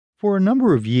For a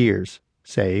number of years,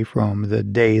 say from the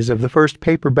days of the first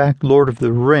paperback Lord of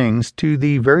the Rings to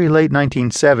the very late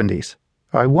 1970s,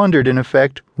 I wondered, in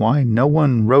effect, why no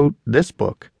one wrote this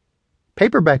book.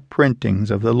 Paperback printings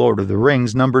of the Lord of the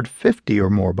Rings numbered 50 or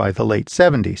more by the late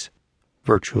 70s.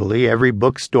 Virtually every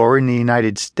bookstore in the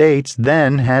United States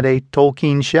then had a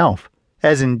Tolkien shelf,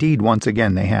 as indeed once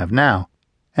again they have now,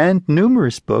 and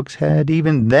numerous books had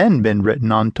even then been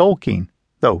written on Tolkien,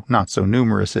 though not so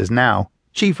numerous as now,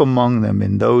 chief among them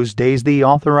in those days the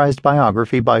authorized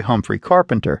biography by Humphrey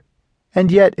Carpenter. And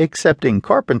yet, excepting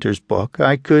Carpenter's book,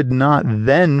 I could not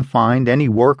then find any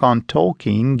work on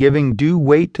Tolkien giving due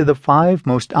weight to the 5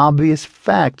 most obvious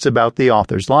facts about the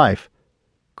author's life.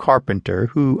 Carpenter,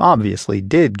 who obviously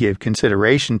did give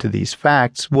consideration to these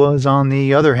facts, was, on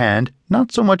the other hand,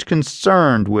 not so much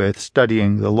concerned with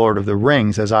studying the Lord of the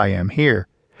Rings as I am here,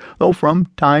 though from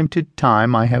time to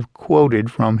time I have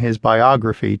quoted from his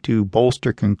biography to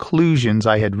bolster conclusions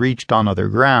I had reached on other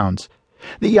grounds.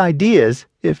 The ideas,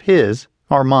 if his,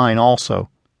 are mine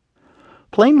also.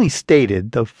 Plainly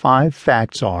stated, the 5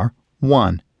 facts are: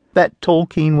 1. That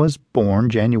Tolkien was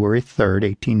born January 3,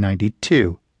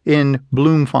 1892, in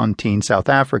Bloemfontein, South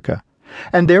Africa,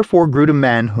 and therefore grew to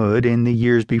manhood in the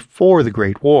years before the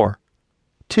Great War.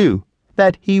 2.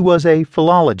 That he was a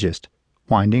philologist,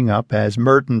 winding up as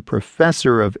Merton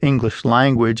Professor of English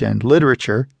Language and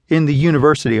Literature in the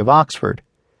University of Oxford.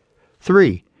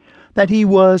 3. That he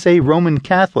was a Roman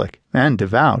Catholic and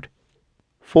devout.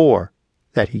 4.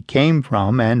 That he came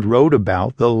from and wrote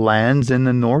about the lands in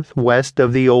the northwest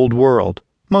of the Old World,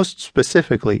 most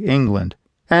specifically England.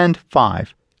 And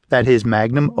 5. That his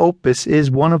magnum opus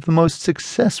is one of the most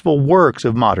successful works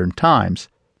of modern times.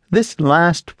 This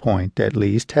last point, at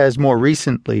least, has more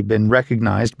recently been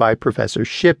recognized by Professor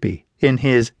Shippey in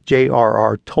his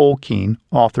J.R.R. Tolkien,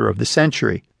 Author of the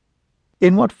Century.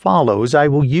 In what follows, I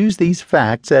will use these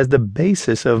facts as the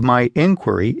basis of my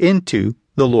inquiry into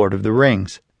The Lord of the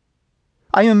Rings.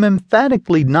 I am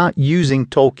emphatically not using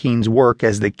Tolkien's work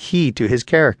as the key to his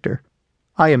character.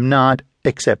 I am not,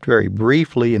 except very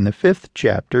briefly in the 5th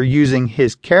chapter, using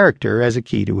his character as a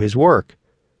key to his work.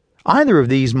 Either of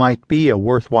these might be a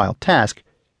worthwhile task,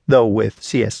 though with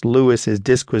C.S. Lewis's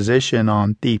disquisition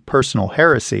on the personal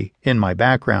heresy in my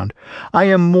background, I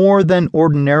am more than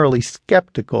ordinarily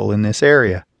skeptical in this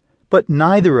area. But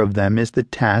neither of them is the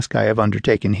task I have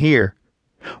undertaken here.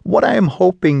 What I am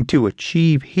hoping to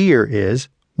achieve here is,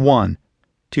 1.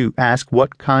 To ask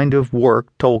what kind of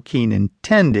work Tolkien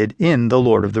intended in The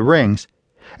Lord of the Rings,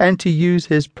 and to use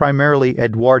his primarily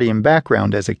Edwardian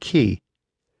background as a key.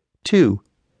 2.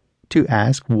 To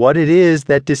ask what it is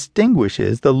that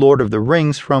distinguishes The Lord of the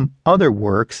Rings from other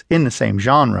works in the same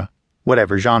genre,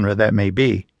 whatever genre that may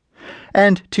be,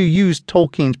 and to use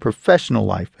Tolkien's professional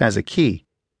life as a key.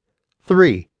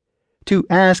 3. To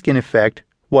ask, in effect,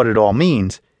 what it all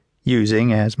means,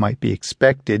 using, as might be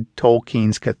expected,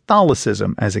 Tolkien's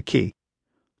Catholicism as a key.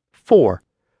 4.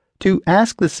 To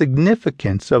ask the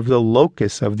significance of the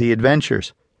locus of the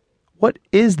adventures. What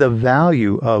is the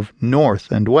value of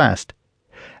North and West?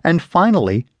 And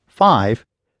finally, 5.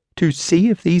 To see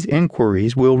if these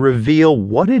inquiries will reveal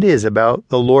what it is about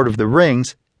The Lord of the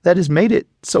Rings that has made it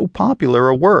so popular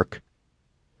a work.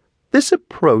 This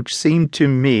approach seemed to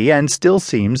me, and still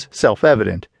seems,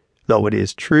 self-evident, though it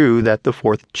is true that the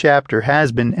 4th chapter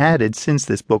has been added since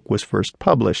this book was first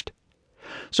published.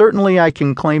 Certainly I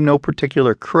can claim no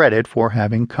particular credit for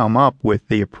having come up with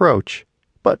the approach,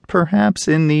 but perhaps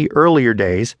in the earlier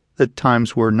days the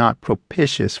times were not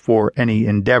propitious for any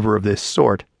endeavor of this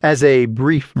sort, as a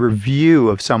brief review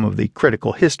of some of the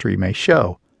critical history may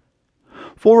show.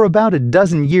 For about a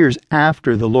dozen years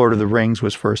after The Lord of the Rings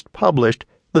was first published,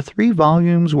 the 3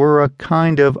 volumes were a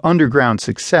kind of underground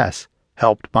success,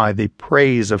 helped by the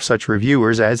praise of such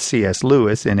reviewers as C.S.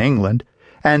 Lewis in England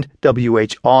and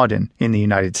W.H. Auden in the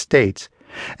United States,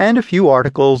 and a few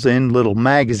articles in little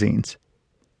magazines.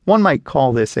 One might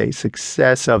call this a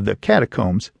success of the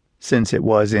catacombs, since it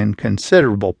was in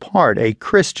considerable part a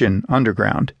Christian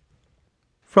underground.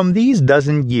 From these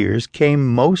dozen years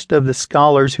came most of the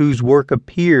scholars whose work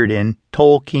appeared in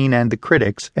Tolkien and the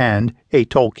Critics and A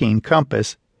Tolkien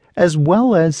Compass, as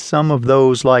well as some of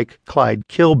those like Clyde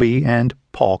Kilby and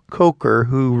Paul Coker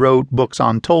who wrote books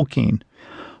on Tolkien.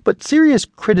 But serious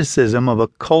criticism of a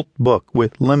cult book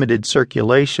with limited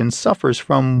circulation suffers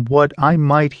from what I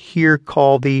might here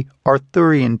call the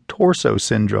Arthurian torso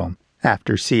syndrome,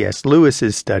 after C.S.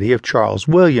 Lewis's study of Charles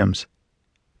Williams.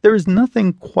 There is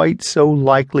nothing quite so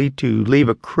likely to leave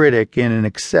a critic in an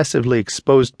excessively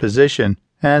exposed position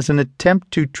as an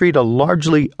attempt to treat a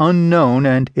largely unknown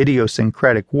and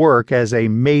idiosyncratic work as a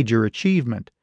major achievement.